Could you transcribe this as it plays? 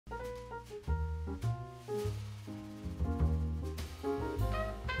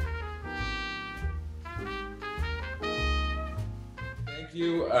Thank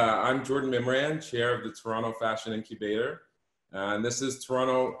you. I'm Jordin Mimran, Chair of the Toronto Fashion Incubator. And this is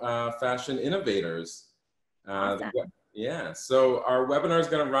Toronto Fashion Innovators. Awesome. Yeah, so our webinar is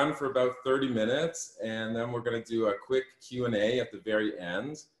going to run for about 30 minutes, and then we're going to do a quick Q&A at the very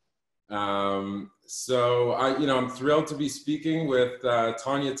end. I'm thrilled to be speaking with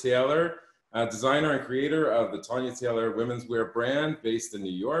Tanya Taylor, designer and creator of the Tanya Taylor women's wear brand based in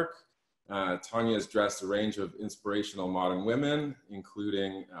New York. Tanya has dressed a range of inspirational modern women,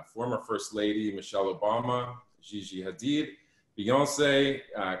 including former First Lady Michelle Obama, Gigi Hadid, Beyonce,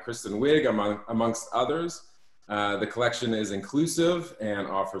 Kristen Wiig, amongst others. The collection is inclusive and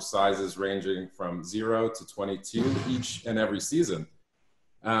offers sizes ranging from 0 to 22 each and every season.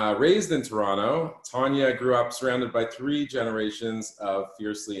 Raised in Toronto, Tanya grew up surrounded by 3 generations of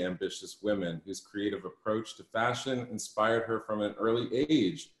fiercely ambitious women whose creative approach to fashion inspired her from an early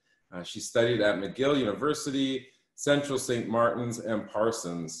age. She studied at McGill University, Central St. Martin's, and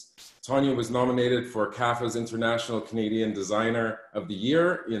Parsons. Tanya was nominated for CAFA's International Canadian Designer of the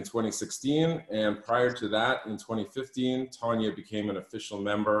Year in 2016, and prior to that, in 2015, Tanya became an official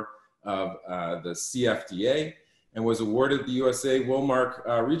member of the CFDA and was awarded the USA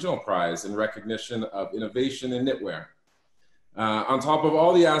Woolmark Regional Prize in recognition of innovation in knitwear. On top of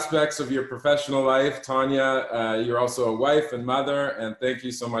all the aspects of your professional life, Tanya, you're also a wife and mother, and thank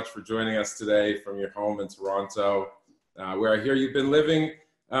you so much for joining us today from your home in Toronto, where I hear you've been living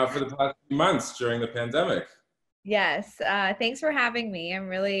for the past few months during the pandemic. Yes, thanks for having me. I'm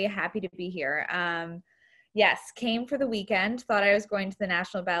really happy to be here. Yes, came for the weekend, thought I was going to the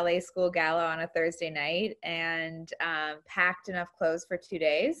National Ballet School Gala on a Thursday night, and packed enough clothes for 2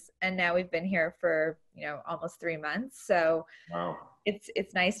 days. And now we've been here for, almost 3 months. So wow.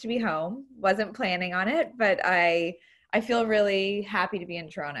 It's nice to be home. Wasn't planning on it, but I feel really happy to be in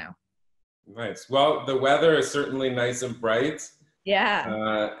Toronto. Nice. Well, the weather is certainly nice and bright.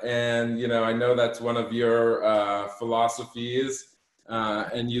 Yeah. And, I know that's one of your philosophies.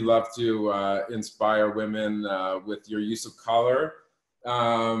 And you love to inspire women with your use of color.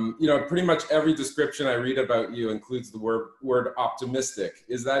 Pretty much every description I read about you includes the word optimistic.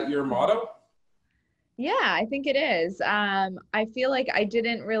 Is that your motto? Yeah, I think it is. I feel like I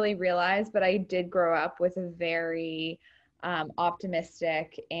didn't really realize, but I did grow up with a very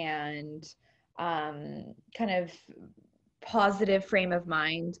optimistic and kind of positive frame of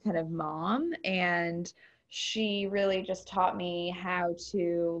mind kind of mom. And she really just taught me how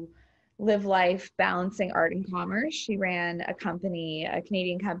to live life balancing art and commerce. She ran a company, a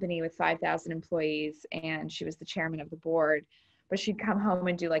Canadian company with 5,000 employees, and she was the chairman of the board, but she'd come home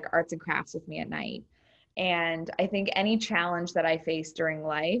and do like arts and crafts with me at night. And I think any challenge that I faced during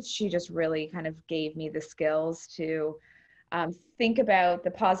life, she just really kind of gave me the skills to think about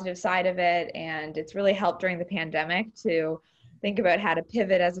the positive side of it. And it's really helped during the pandemic to think about how to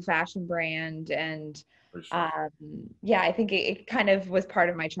pivot as a fashion brand. And yeah, I think it kind of was part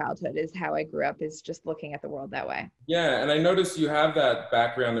of my childhood, is how I grew up, is just looking at the world that way. Yeah, and I noticed you have that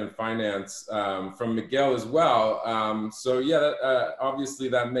background in finance from McGill as well. Obviously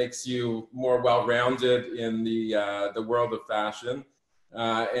that makes you more well-rounded in the world of fashion.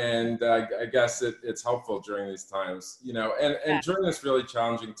 I guess it's helpful during these times, and during this really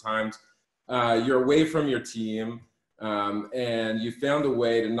challenging times, you're away from your team, and you found a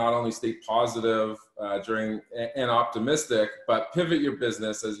way to not only stay positive and optimistic, but pivot your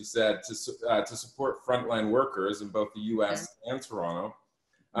business, as you said, to support frontline workers in both the U.S. and Toronto.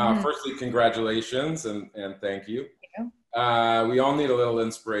 Firstly, congratulations and thank you. Thank you. We all need a little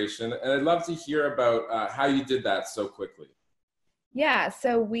inspiration, and I'd love to hear about how you did that so quickly. Yeah,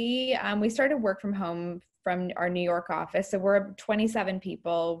 so we started work from home from our New York office. So we're 27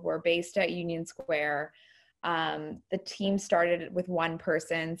 people. We're based at Union Square. The team started with 1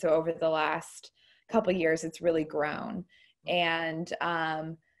 person. So over the last couple of years, it's really grown. And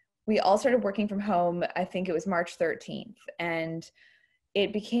we all started working from home, I think it was March 13th. And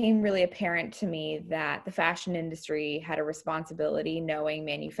it became really apparent to me that the fashion industry had a responsibility, knowing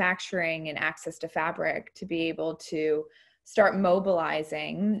manufacturing and access to fabric, to be able to start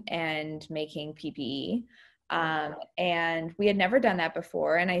mobilizing and making PPE. And we had never done that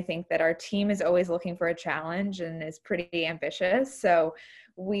before. And I think that our team is always looking for a challenge and is pretty ambitious. So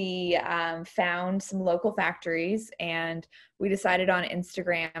we found some local factories, and we decided on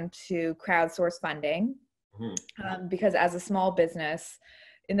Instagram to crowdsource funding. Because as a small business,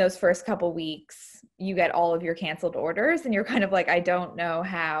 in those first couple weeks, you get all of your canceled orders, and you're kind of like, I don't know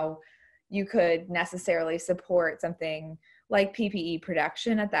how you could necessarily support something like PPE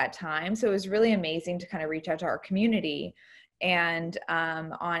production at that time. So it was really amazing to kind of reach out to our community And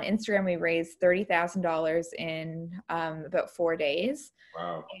on Instagram, we raised $30,000 in about 4 days.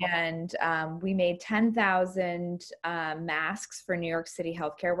 Wow. And we made 10,000 masks for New York City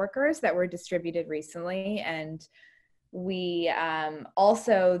healthcare workers that were distributed recently. And we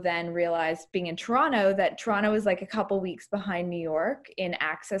also then realized, being in Toronto, that Toronto is like a couple weeks behind New York in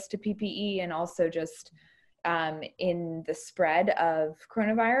access to PPE and also just in the spread of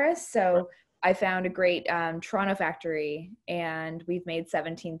coronavirus. So I found a great Toronto factory, and we've made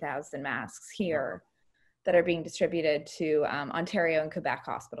 17,000 masks here that are being distributed to Ontario and Quebec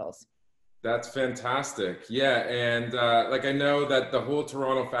hospitals. That's fantastic. Yeah, and like I know that the whole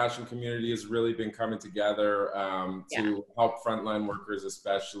Toronto fashion community has really been coming together to help frontline workers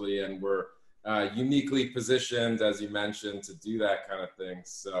especially, and we're uniquely positioned, as you mentioned, to do that kind of thing.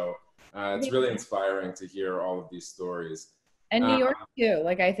 So it's really inspiring to hear all of these stories. And New York too.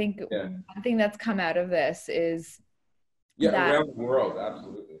 Like, I think one thing that's come out of this is around the world,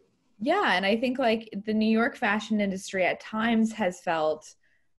 absolutely. Yeah, and I think like the New York fashion industry at times has felt,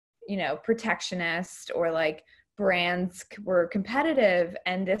 you know, protectionist, or like brands were competitive,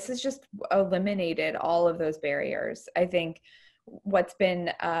 and this has just eliminated all of those barriers. I think what's been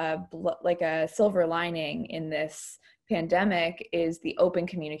like a silver lining in this pandemic is the open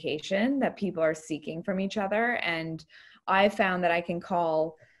communication that people are seeking from each other. And I found that I can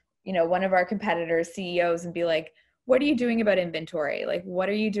call, you know, one of our competitors' CEOs and be like, what are you doing about inventory? Like, what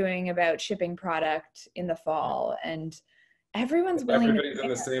are you doing about shipping product in the fall? And everyone's willing. Everybody's in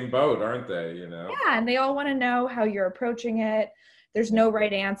the same boat, aren't they? You know? Yeah, and they all want to know how you're approaching it. There's no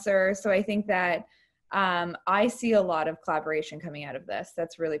right answer. So I think that I see a lot of collaboration coming out of this.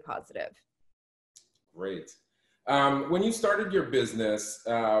 That's really positive. Great. When you started your business,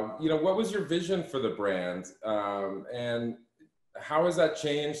 you know, what was your vision for the brand? And how has that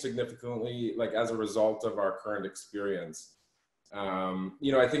changed significantly, like as a result of our current experience?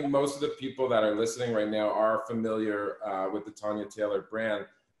 You know, I think most of the people that are listening right now are familiar with the Tanya Taylor brand,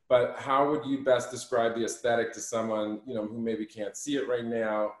 but how would you best describe the aesthetic to someone, you know, who maybe can't see it right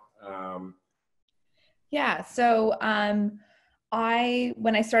now? Yeah, so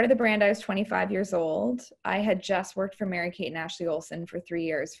when I started the brand, I was 25 years old. I had just worked for Mary-Kate and Ashley Olsen for 3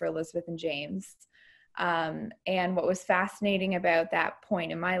 years for Elizabeth and James. And what was fascinating about that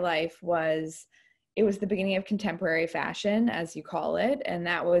point in my life was it was the beginning of contemporary fashion, as you call it. And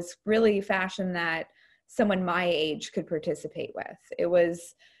that was really fashion that someone my age could participate with. It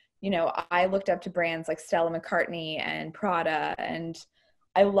was, you know, I looked up to brands like Stella McCartney and Prada, and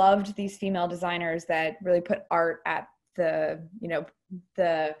I loved these female designers that really put art at the, you know,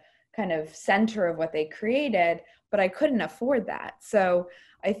 the kind of center of what they created, but I couldn't afford that. So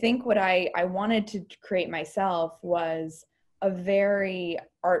I think what I wanted to create myself was a very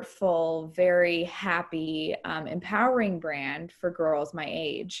artful, very happy, empowering brand for girls my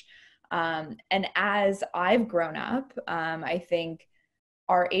age. And as I've grown up, I think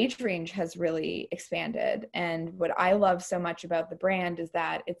our age range has really expanded. And what I love so much about the brand is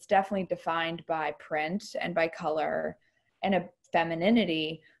that it's definitely defined by print and by color and a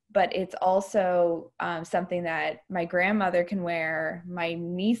femininity, but it's also something that my grandmother can wear, my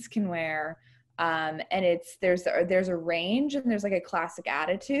niece can wear, and there's a range, and there's like a classic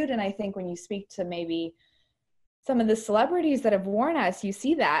attitude. And I think when you speak to maybe some of the celebrities that have worn us, you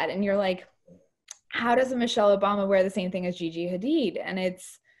see that, and you're like, how does a Michelle Obama wear the same thing as Gigi Hadid? And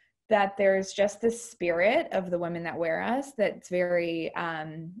it's that there's just this spirit of the women that wear us that's very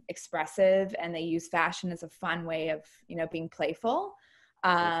expressive, and they use fashion as a fun way of, you know, being playful,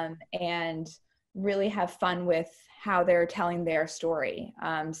 and really have fun with how they're telling their story.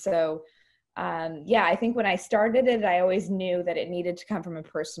 Yeah, I think when I started it, I always knew that it needed to come from a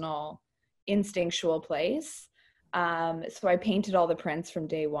personal, instinctual place. So I painted all the prints from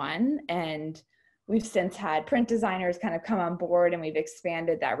day one, and we've since had print designers kind of come on board, and we've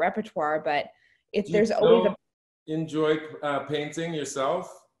expanded that repertoire. But there's always enjoy painting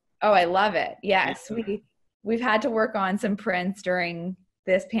yourself? Oh, I love it. Yes, we've had to work on some prints during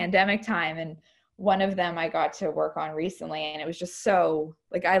this pandemic time, and one of them I got to work on recently, and it was just so,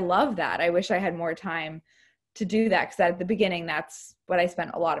 like, I love that. I wish I had more time to do that, because at the beginning, that's what I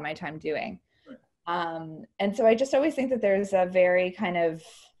spent a lot of my time doing. Right. And so I just always think that there's a very kind of,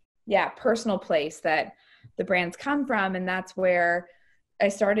 personal place that the brands come from. And that's where I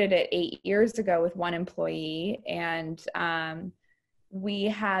started it 8 years ago with one employee. And we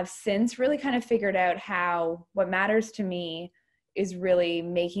have since really kind of figured out what matters to me is really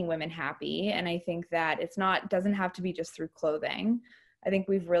making women happy. And I think that doesn't have to be just through clothing. I think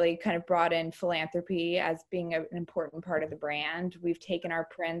we've really kind of brought in philanthropy as being an important part of the brand. We've taken our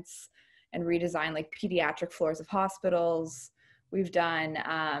prints and redesign like pediatric floors of hospitals. We've done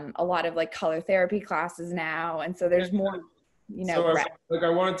a lot of like color therapy classes now. And so there's more, you know, So I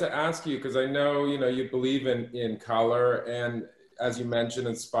wanted to ask you, because I know, you know, you believe in color and, as you mentioned,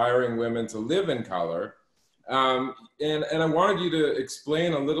 inspiring women to live in color. And I wanted you to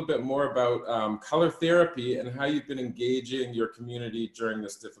explain a little bit more about color therapy and how you've been engaging your community during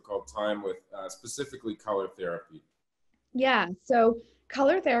this difficult time with specifically color therapy. Yeah, so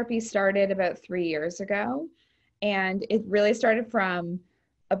color therapy started about 3 years ago, and it really started from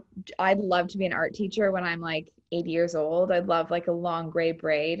I'd love to be an art teacher when I'm like 80 years old. I'd love like a long gray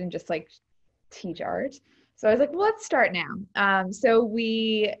braid and just like teach art. So I was like, well, let's start now. So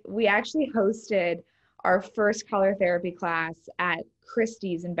we actually hosted our first color therapy class at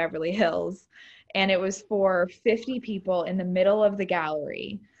Christie's in Beverly Hills, and it was for 50 people in the middle of the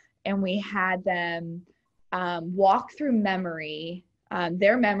gallery, and we had them walk through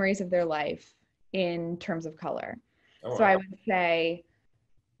their memories of their life in terms of color. Oh, So wow. I would say,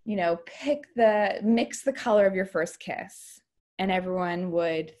 you know, mix the color of your first kiss, and everyone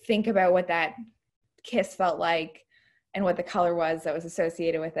would think about what that kiss felt like and what the color was that was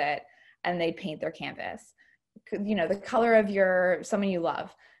associated with it, and they'd paint their canvas. You know, the color of someone you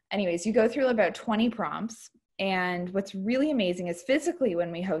love. Anyways, you go through about 20 prompts, and what's really amazing is physically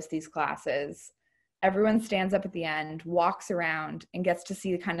when we host these classes, everyone stands up at the end, walks around, and gets to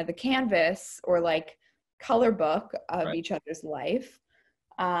see kind of the canvas or like color book of each other's life,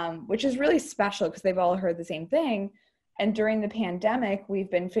 which is really special because they've all heard the same thing. And during the pandemic, we've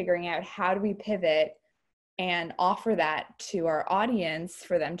been figuring out how do we pivot and offer that to our audience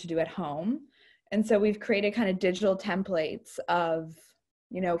for them to do at home. And so we've created kind of digital templates of,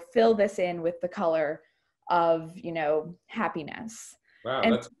 you know, fill this in with the color of, you know, happiness. Wow,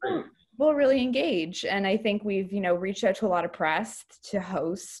 And that's great. people really engage. And I think we've, you know, reached out to a lot of press to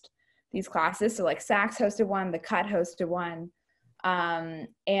host these classes. So like Saks hosted one, The Cut hosted one. And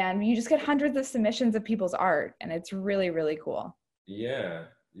you just get hundreds of submissions of people's art, and it's really, really cool. Yeah.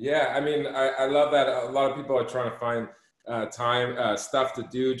 Yeah. I mean, I love that. A lot of people are trying to find stuff to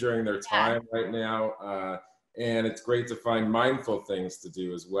do during their time right now. And it's great to find mindful things to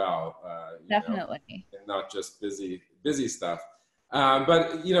do as well. Definitely. And not just busy stuff.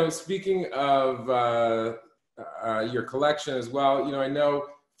 But, you know, speaking of your collection as well, you know, I know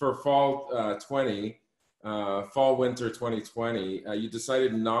for fall winter 2020, you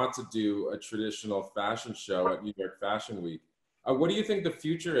decided not to do a traditional fashion show at New York Fashion Week. What do you think the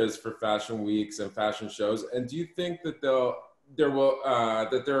future is for fashion weeks and fashion shows? And do you think that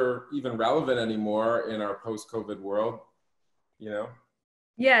that they're even relevant anymore in our post-COVID world? You know?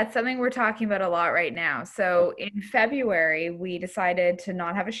 Yeah, it's something we're talking about a lot right now. So in February, we decided to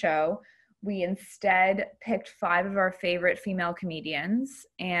not have a show. We instead picked 5 of our favorite female comedians,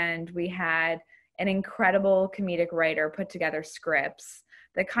 and we had an incredible comedic writer put together scripts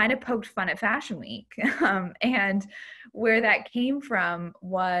that kind of poked fun at Fashion Week. And where that came from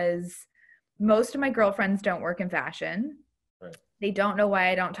was most of my girlfriends don't work in fashion. Right. They don't know why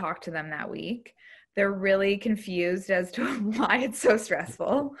I don't talk to them that week. They're really confused as to why it's so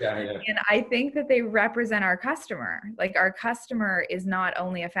stressful. Yeah. And I think that they represent our customer. Like, our customer is not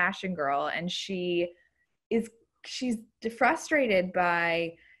only a fashion girl, and she's frustrated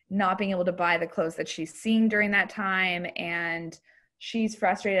by not being able to buy the clothes that she's seeing during that time, and she's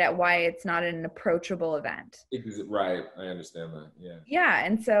frustrated at why it's not an approachable event. Right. I understand that. Yeah. Yeah.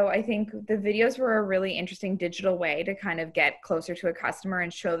 And so I think the videos were a really interesting digital way to kind of get closer to a customer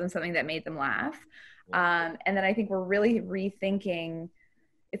and show them something that made them laugh. And then I think we're really rethinking.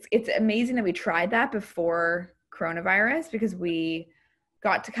 It's amazing that we tried that before coronavirus, because we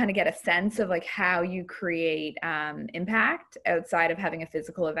got to kind of get a sense of like how you create impact outside of having a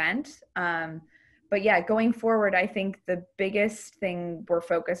physical event. But yeah, going forward, I think the biggest thing we're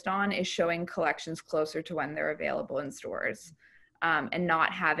focused on is showing collections closer to when they're available in stores, and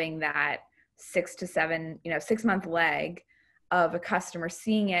not having that 6-month leg of a customer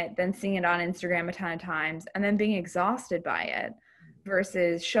seeing it, then seeing it on Instagram a ton of times, and then being exhausted by it,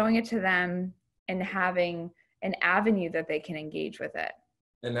 versus showing it to them and having an avenue that they can engage with it.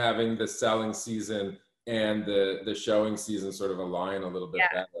 And having the selling season and the showing season sort of align a little bit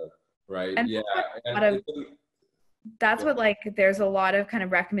better. Right. And yeah. That's what like, there's a lot of kind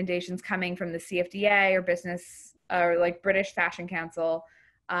of recommendations coming from the CFDA or business or like British Fashion Council.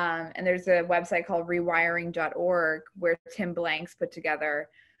 And there's a website called rewiring.org where Tim Blanks put together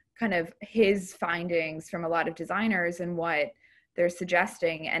kind of his findings from a lot of designers and what they're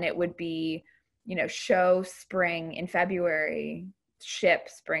suggesting. And it would be, you know, show spring in February, ship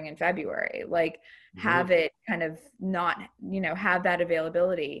spring in February, like have it kind of not, you know, have that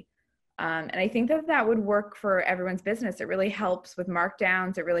availability. And I think that that would work for everyone's business. It really helps with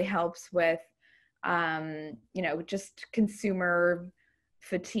markdowns. It really helps with, just consumer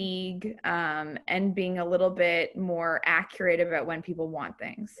fatigue, and being a little bit more accurate about when people want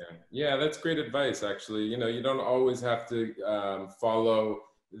things. Yeah, that's great advice, actually. You don't always have to follow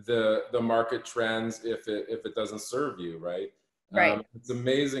the market trends if it doesn't serve you, right? Right. It's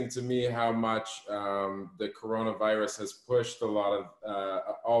amazing to me how much the coronavirus has pushed a lot of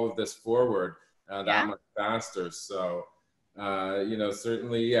all of this forward that much faster. So,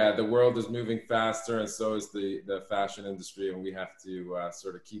 certainly, yeah, the world is moving faster, and so is the fashion industry, and we have to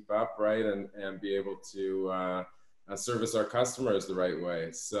sort of keep up, right, and be able to service our customers the right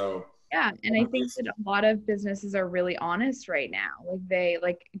way. So. Yeah, and I think that a lot of businesses are really honest right now.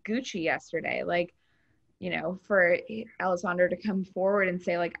 Like Gucci yesterday, for Alessandro to come forward and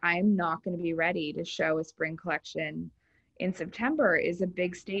say, like, I'm not going to be ready to show a spring collection in September is a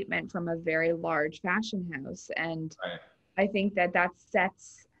big statement from a very large fashion house. And I think that that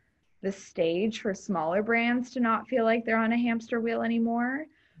sets the stage for smaller brands to not feel like they're on a hamster wheel anymore,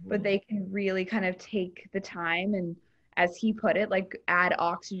 but they can really kind of take the time and, as he put it, like, add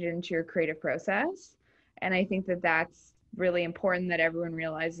oxygen to your creative process. And I think that that's really important, that everyone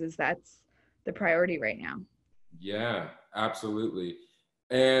realizes that's the priority right now. Yeah, absolutely.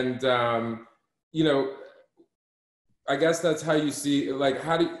 And, I guess that's how you see, like,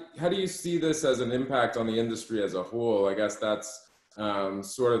 how do you see this as an impact on the industry as a whole? I guess that's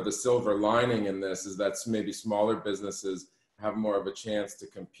sort of the silver lining in this, is that maybe smaller businesses have more of a chance to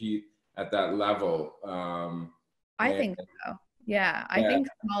compete at that level. I think so. Yeah, I think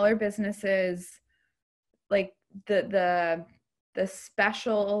smaller businesses, like the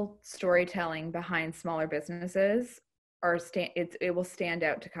special storytelling behind smaller businesses it will stand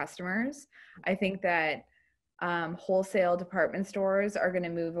out to customers. I think that wholesale department stores are going to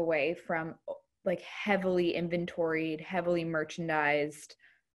move away from like heavily inventoried, heavily merchandised,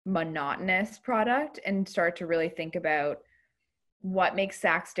 monotonous product, and start to really think about what makes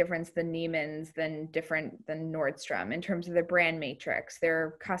Saks different than Neiman's, different than Nordstrom in terms of their brand matrix,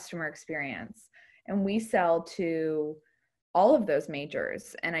 their customer experience. And we sell to all of those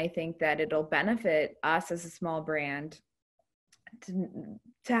majors. And I think that it'll benefit us as a small brand to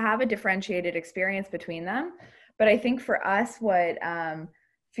have a differentiated experience between them. But I think for us, what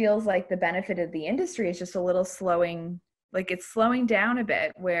feels like the benefit of the industry is just a little it's slowing down a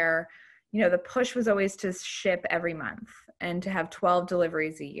bit, where, the push was always to ship every month and to have 12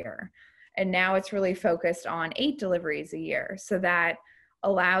 deliveries a year. And now it's really focused on 8 deliveries a year. So that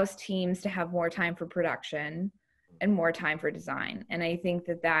allows teams to have more time for production and more time for design. And I think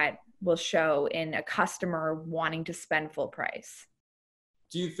that that will show in a customer wanting to spend full price.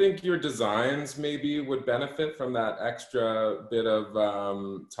 Do you think your designs maybe would benefit from that extra bit of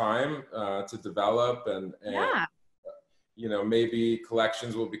time to develop and maybe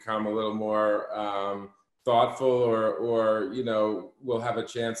collections will become a little more thoughtful, or we'll have a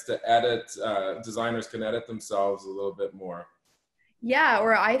chance to edit, designers can edit themselves a little bit more? Yeah,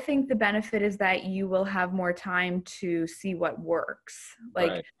 or I think the benefit is that you will have more time to see what works.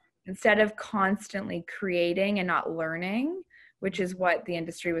 Instead of constantly creating and not learning, which is what the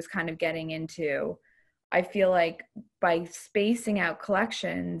industry was kind of getting into, I feel like by spacing out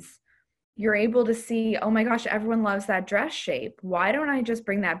collections, you're able to see, oh my gosh, everyone loves that dress shape. Why don't I just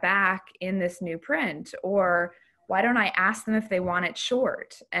bring that back in this new print? Or why don't I ask them if they want it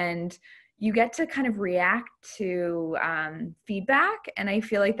short? And you get to kind of react to feedback. And I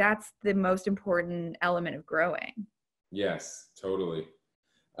feel like that's the most important element of growing. Yes, totally.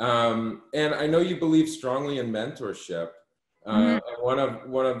 And I know you believe strongly in mentorship. And one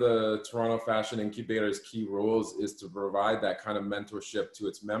of the Toronto Fashion Incubator's key roles is to provide that kind of mentorship to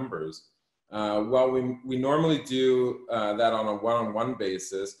its members. Well, we normally do that on a one-on-one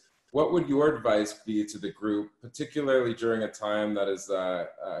basis. What would your advice be to the group, particularly during a time that is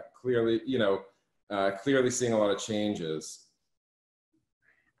clearly seeing a lot of changes?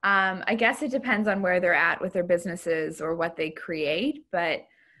 I guess it depends on where they're at with their businesses or what they create, but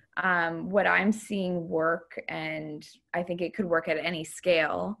what I'm seeing work, and I think it could work at any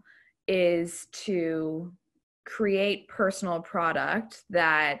scale, is to create personal product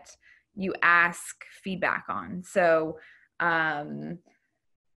that you ask feedback on. So, for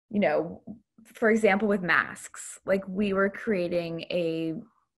example, with masks, like we were creating a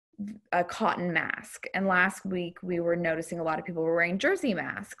cotton mask, and last week we were noticing a lot of people were wearing jersey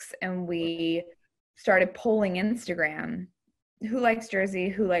masks, and we started polling Instagram, who likes jersey,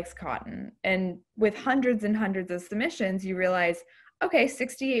 who likes cotton? And with hundreds and hundreds of submissions, you realize, okay,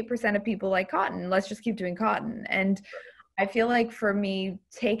 68% of people like cotton. Let's just keep doing cotton. And I feel like for me,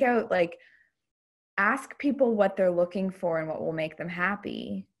 take out, like, ask people what they're looking for and what will make them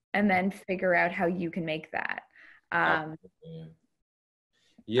happy, and then figure out how you can make that. Absolutely. I guess.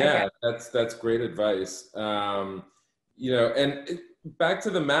 Yeah, that's great advice. You know, and back to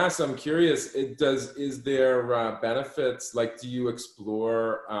the mask, I'm curious, is there benefits, like do you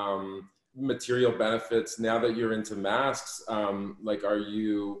explore material benefits now that you're into masks? Like are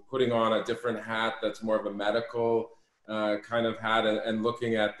you putting on a different hat that's more of a medical kind of hat, and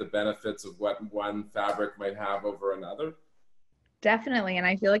looking at the benefits of what one fabric might have over another? Definitely. And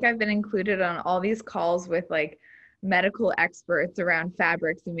I feel like I've been included on all these calls with like medical experts around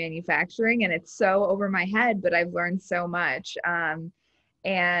fabrics and manufacturing. And it's so over my head, but I've learned so much.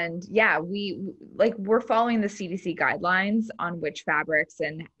 And yeah, we're following the CDC guidelines on which fabrics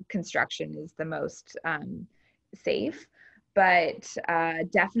and construction is the most safe, but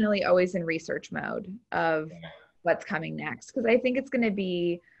definitely always in research mode of what's coming next. Because I think it's going to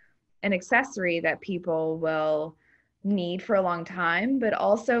be an accessory that people will need for a long time, but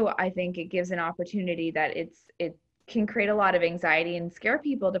also I think it gives an opportunity that it can create a lot of anxiety and scare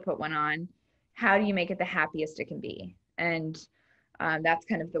people to put one on. How do you make it the happiest it can be? And that's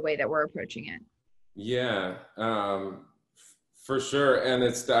kind of the way that we're approaching it. Yeah, for sure. And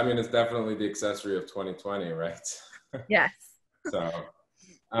I mean, it's definitely the accessory of 2020, right? Yes. So,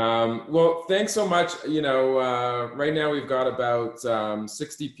 well, thanks so much. You know, right now we've got about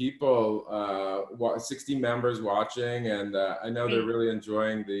 60 people, 60 members watching, and I know they're Great. really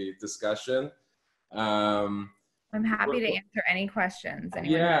enjoying the discussion. Um, I'm happy to answer any questions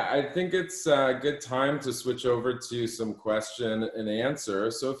anyone has. yeah, I think it's a good time to switch over to some question and answer.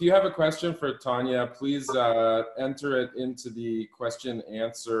 So if you have a question for Tanya, please enter it into the question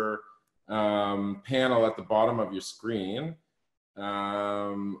answer panel at the bottom of your screen.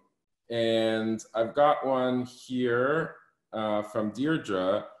 And I've got one here from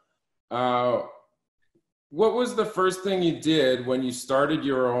Deirdre. What was the first thing you did when you started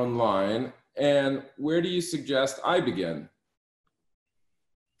your own line, and where do you suggest I begin?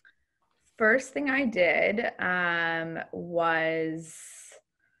 First thing I did was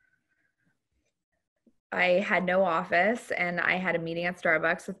I had no office and I had a meeting at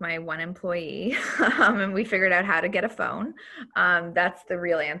Starbucks with my one employee and we figured out how to get a phone. That's the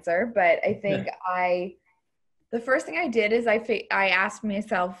real answer. But I think the first thing I did is I asked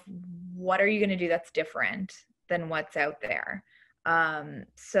myself, what are you going to do that's different than what's out there?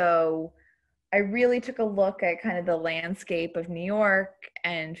 So I really took a look at kind of the landscape of New York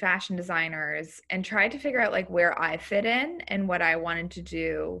and fashion designers and tried to figure out like where I fit in and what I wanted to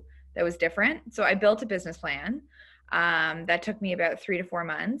do that was different. So I built a business plan that took me about 3 to 4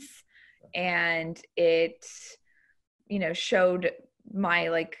 months, and it, showed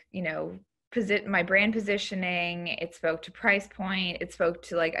my my brand positioning. It spoke to price point. It spoke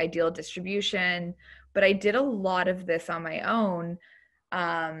to like ideal distribution. But I did a lot of this on my own.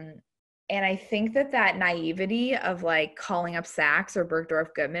 And I think that naivety of like calling up Saks or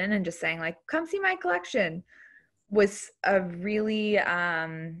Bergdorf Goodman and just saying like, come see my collection was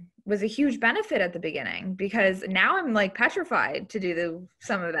was a huge benefit at the beginning, because now I'm like petrified to do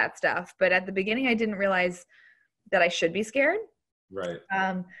some of that stuff. But at the beginning, I didn't realize that I should be scared. Right.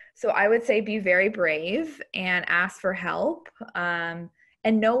 So I would say be very brave and ask for help, and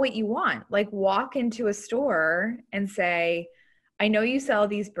know what you want. Like walk into a store and say, I know you sell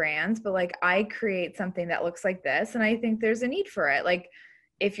these brands, but like I create something that looks like this, and I think there's a need for it. Like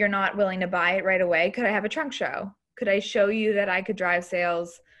if you're not willing to buy it right away, could I have a trunk show? Could I show you that I could drive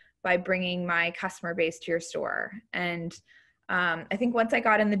sales by bringing my customer base to your store? And I think once I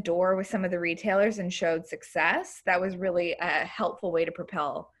got in the door with some of the retailers and showed success, that was really a helpful way to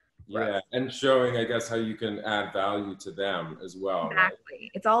propel growth. Yeah, and showing, I guess, how you can add value to them as well, right?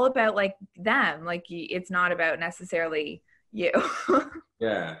 Exactly. It's all about like them. Like it's not about necessarily you.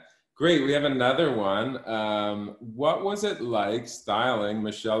 Yeah, great. We have another one. What was it like styling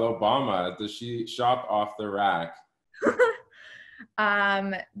Michelle Obama? Does she shop off the rack?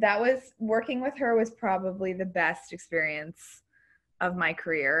 That was, working with her was probably the best experience of my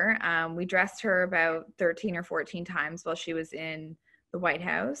career. We dressed her about 13 or 14 times while she was in the White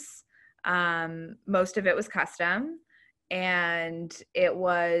House. Most of it was custom, and it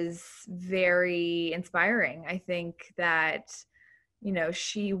was very inspiring. I think that,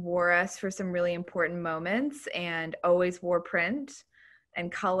 she wore us for some really important moments and always wore print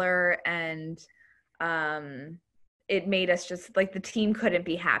and color, and it made us just like, the team couldn't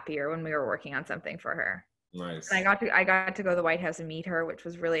be happier when we were working on something for her. Nice. And I got to go to the White House and meet her, which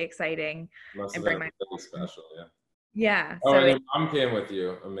was really exciting. Must And have bring been my really special, yeah. Yeah. Oh, So and your mom came with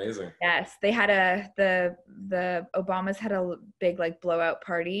you. Amazing. yes, they had the Obamas had a big like blowout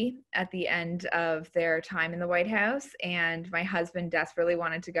party at the end of their time in the White House, and my husband desperately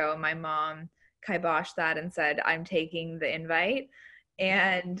wanted to go, and my mom kiboshed that and said, "I'm taking the invite,"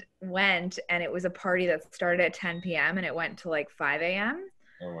 and went, and it was a party that started at 10 p.m. and it went to like 5 a.m.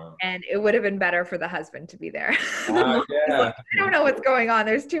 Oh, wow. And it would have been better for the husband to be there. The mom was Yeah. like, I don't know what's going on.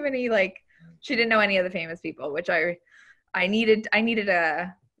 There's too many like she didn't know any of the famous people, which I needed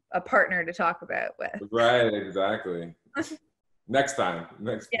a partner to talk about with. Right, exactly. Next time.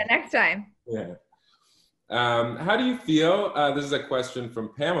 Yeah, next time. Yeah. How do you feel? This is a question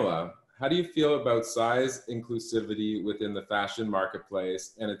from Pamela. How do you feel about size inclusivity within the fashion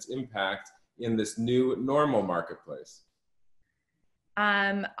marketplace and its impact in this new normal marketplace?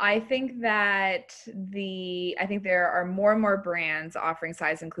 I think that I think there are more and more brands offering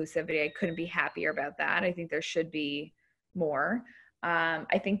size inclusivity. I couldn't be happier about that. I think there should be more.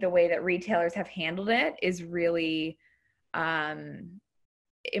 I think the way that retailers have handled it is really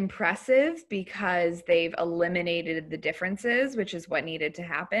impressive because they've eliminated the differences, which is what needed to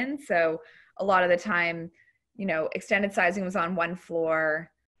happen. So a lot of the time, extended sizing was on one floor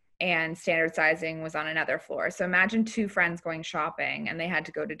and standard sizing was on another floor. So imagine two friends going shopping and they had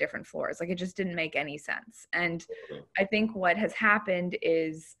to go to different floors. Like it just didn't make any sense. And I think what has happened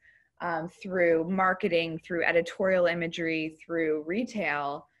is through marketing, through editorial imagery, through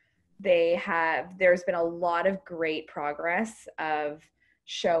retail, there's been a lot of great progress of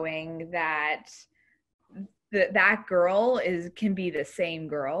showing that that girl can be the same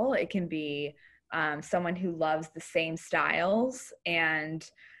girl. It can be someone who loves the same styles, and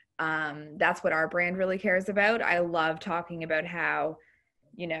that's what our brand really cares about. I love talking about how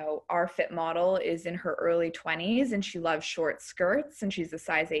our fit model is in her early 20s and she loves short skirts and she's a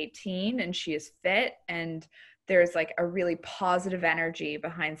size 18 and she is fit, and there's like a really positive energy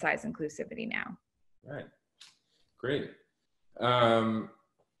behind size inclusivity now. Right. Great.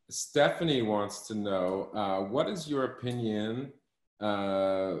 Stephanie wants to know, what is your opinion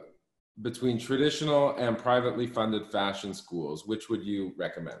between traditional and privately funded fashion schools? Which would you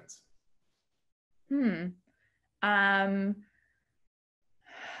recommend?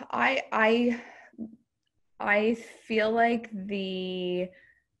 I feel like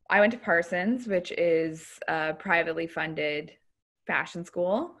I went to Parsons, which is a privately funded fashion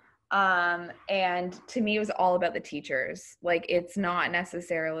school. And to me, it was all about the teachers. Like, it's not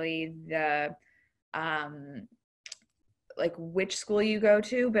necessarily like which school you go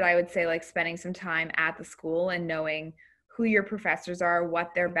to, but I would say like spending some time at the school and knowing who your professors are,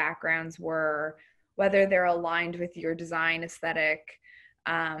 what their backgrounds were, whether they're aligned with your design aesthetic,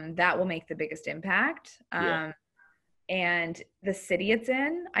 that will make the biggest impact. Yeah. And the city it's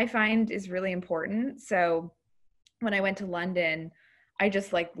in, I find, is really important. So when I went to London, I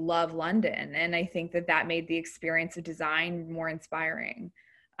just like love London. And I think that made the experience of design more inspiring.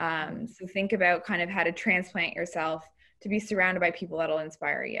 So think about kind of how to transplant yourself to be surrounded by people that'll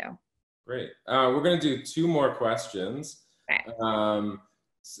inspire you. Great. We're going to do two more questions. Okay.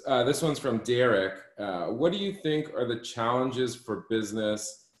 This one's from Derek. What do you think are the challenges for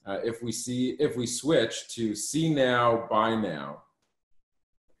business if we switch to see now, buy now?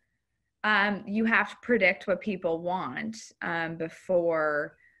 You have to predict what people want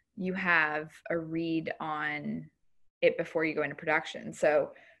before you have a read on it before you go into production.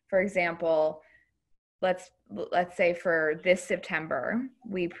 So, for example, let's say for this September,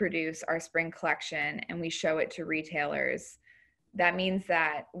 we produce our spring collection and we show it to retailers. That means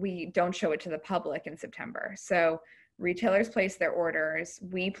that we don't show it to the public in September. So retailers place their orders,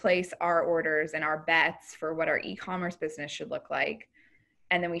 we place our orders and our bets for what our e-commerce business should look like.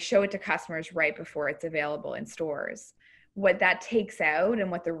 And then we show it to customers right before it's available in stores. What that takes out and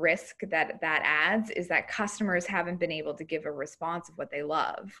what the risk that adds is that customers haven't been able to give a response of what they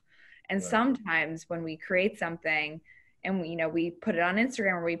love. And sometimes when we create something and we put it on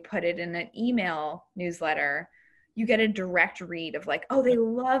Instagram or we put it in an email newsletter, you get a direct read of like, oh, they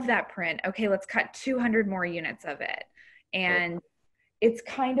love that print. Okay, let's cut 200 more units of it. And it's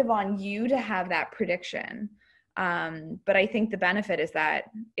kind of on you to have that prediction. But I think the benefit is that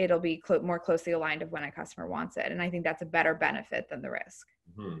it'll be more closely aligned of when a customer wants it. And I think that's a better benefit than the risk.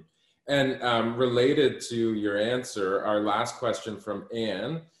 Mm-hmm. And related to your answer, our last question from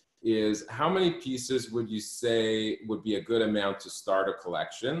Anne is, how many pieces would you say would be a good amount to start a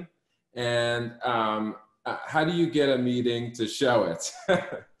collection? And how do you get a meeting to show it?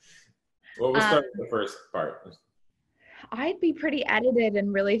 Well, we'll start with the first part. I'd be pretty edited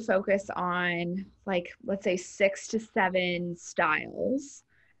and really focus on, like, let's say 6 to 7 styles,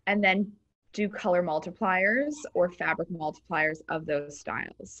 and then do color multipliers or fabric multipliers of those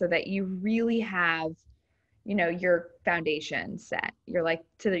styles so that you really have, you know, your foundation set. You're like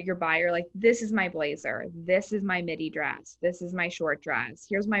your buyer, like, this is my blazer, this is my midi dress, this is my short dress,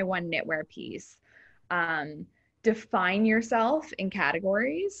 here's my one knitwear piece. Define yourself in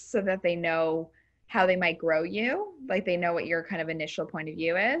categories so that they know how they might grow you, like they know what your kind of initial point of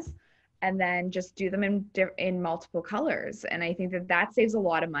view is, and then just do them in multiple colors. And I think that that saves a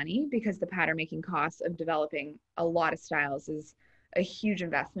lot of money because the pattern making cost of developing a lot of styles is a huge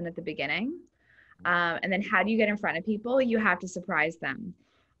investment at the beginning. And then how do you get in front of people? You have to surprise them.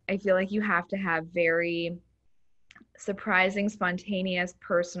 I feel like you have to have very surprising, spontaneous,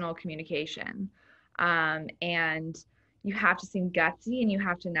 personal communication. And you have to seem gutsy and you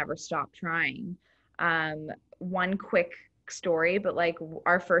have to never stop trying. One quick story, but like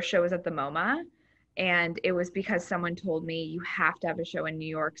our first show was at the MoMA, and it was because someone told me you have to have a show in New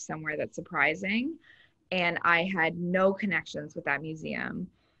York somewhere that's surprising. And I had no connections with that museum.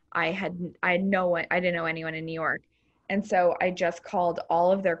 I didn't know anyone in New York. And so I just called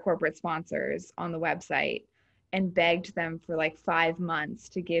all of their corporate sponsors on the website and begged them for like 5 months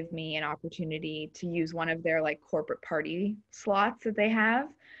to give me an opportunity to use one of their like corporate party slots that they have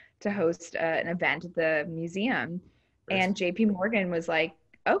to host an event at the museum. And JP Morgan was like,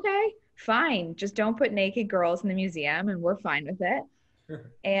 okay, fine, just don't put naked girls in the museum and we're fine with it.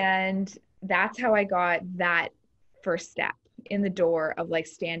 And that's how I got that first step in the door of like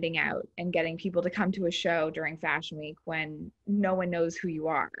standing out and getting people to come to a show during Fashion Week when no one knows who you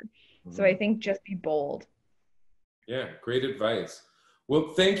are. So I think just be bold. Yeah, great advice. Well,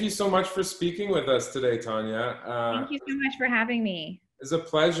 thank you so much for speaking with us today, Tanya. Thank you so much for having me. It's a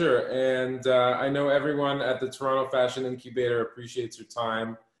pleasure. And I know everyone at the Toronto Fashion Incubator appreciates your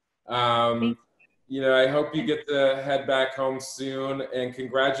time. You know, I hope you get to head back home soon, and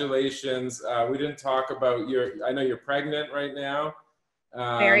congratulations. We didn't talk about I know you're pregnant right now.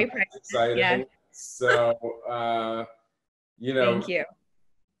 Very pregnant. Exciting. Yeah. So, you know, thank you.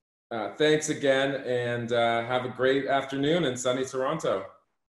 Thanks again, and have a great afternoon in sunny Toronto.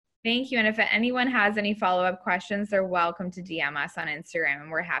 Thank you. And if anyone has any follow-up questions, they're welcome to DM us on Instagram, and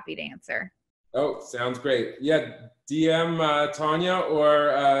we're happy to answer. Oh, sounds great. Yeah, DM Tanya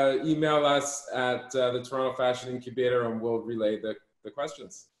or email us at the Toronto Fashion Incubator, and we'll relay the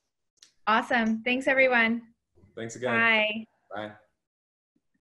questions. Awesome. Thanks, everyone. Thanks again. Bye. Bye.